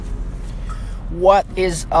What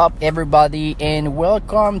is up, everybody, and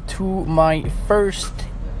welcome to my first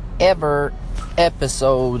ever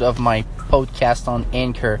episode of my podcast on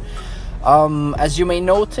Anchor. As you may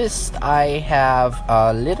notice, I have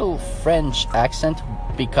a little French accent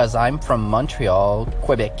because I'm from Montreal,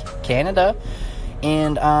 Quebec, Canada,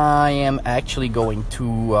 and I am actually going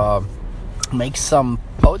to make some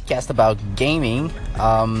podcast about gaming,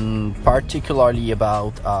 particularly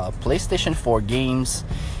about PlayStation 4 games.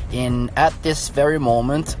 And at this very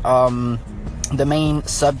moment, the main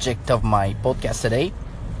subject of my podcast today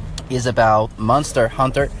is about Monster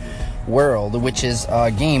Hunter World, which is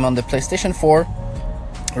a game on the PlayStation 4,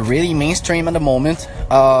 really mainstream at the moment.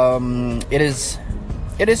 It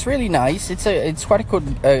is really nice. It's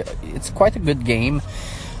quite a good game.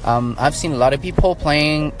 I've seen a lot of people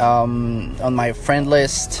playing on my friend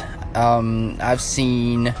list. I've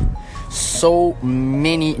seen so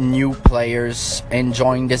many new players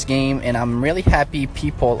enjoying this game, and I'm really happy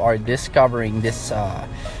people are discovering this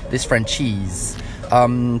franchise.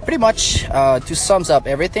 Pretty much, to sums up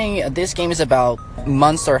everything, this game is about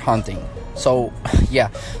monster hunting. So, yeah,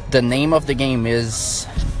 the name of the game is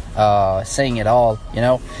saying it all,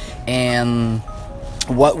 and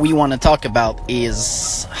what we want to talk about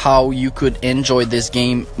is how you could enjoy this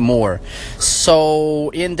game more. So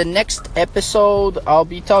in the next episode, I'll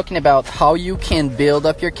be talking about how you can build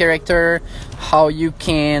up your character, how you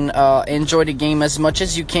can enjoy the game as much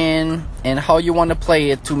as you can, and how you want to play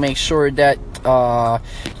it to make sure that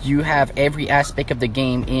you have every aspect of the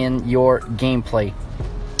game in your gameplay.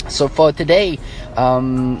 So for today,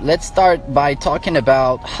 let's start by talking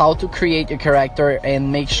about how to create your character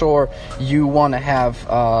and make sure you want to have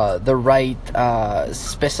the right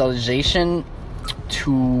specialization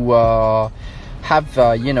to have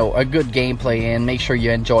a good gameplay and make sure you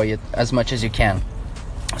enjoy it as much as you can.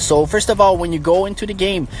 So first of all, when you go into the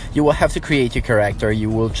game, you will have to create your character. You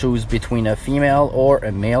will choose between a female or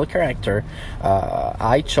a male character.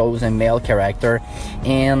 I chose a male character,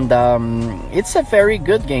 and it's a very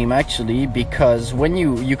good game actually, because when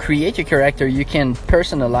you create your character, you can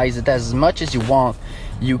personalize it as much as you want.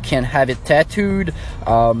 You can have it tattooed.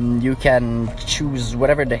 You can choose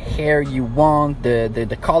whatever the hair you want,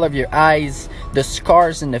 the color of your eyes, the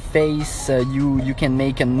scars in the face. You can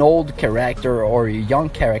make an old character or a young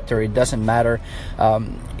character. It doesn't matter.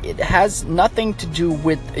 It has nothing to do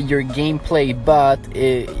with your gameplay, but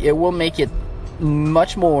it will make it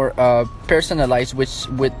much more personalized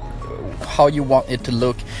with how you want it to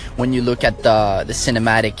look when you look at the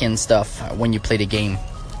cinematic and stuff when you play the game.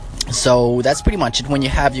 So that's pretty much it. When you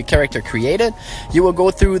have your character created, you will go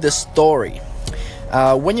through the story.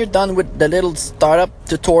 When you're done with the little startup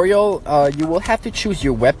tutorial, you will have to choose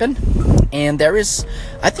your weapon, and there is,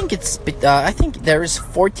 I think there is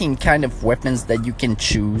 14 kind of weapons that you can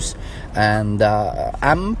choose. And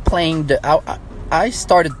I'm playing I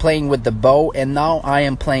started playing with the bow, and now I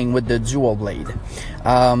am playing with the dual blade.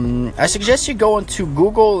 I suggest you go into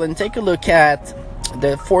Google and take a look at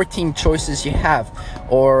the 14 choices you have,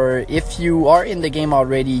 or if you are in the game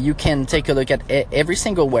already, you can take a look at every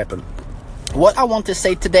single weapon. What I want to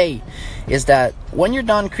say today is that when you're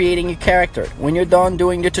done creating your character, when you're done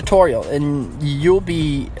doing your tutorial, and you'll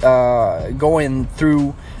be going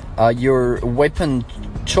through your weapon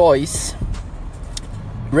choice,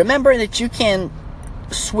 remember that you can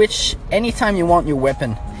switch anytime you want your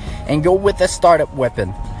weapon and go with a startup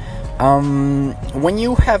weapon. When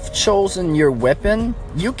you have chosen your weapon,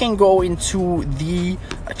 you can go into the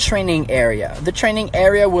training area. The training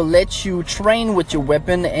area will let you train with your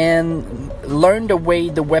weapon and learn the way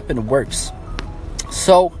the weapon works.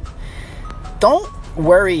 So don't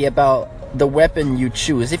worry about the weapon you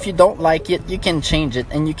choose. If you don't like it, you can change it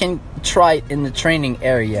and you can try it in the training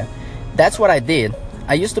area. That's what I did.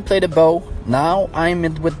 I used to play the bow. Now I'm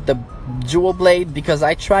in with the dual blade because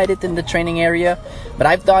I tried it in the training area, but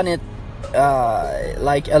I've done it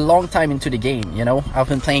like a long time into the game. I've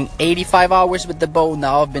been playing 85 hours with the bow.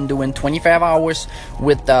 Now I've been doing 25 hours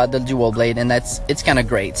with the dual blade, and it's kind of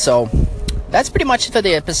great. So that's pretty much it for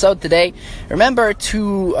the episode today. Remember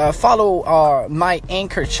to follow my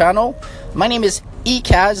Anchor channel. My name is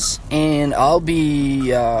Ekaz, and I'll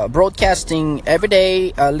be broadcasting every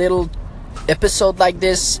day a little episode like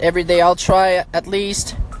this every day. I'll try at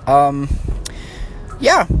least.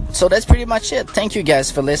 Yeah, so that's pretty much it. Thank you guys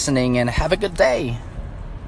for listening, and have a good day.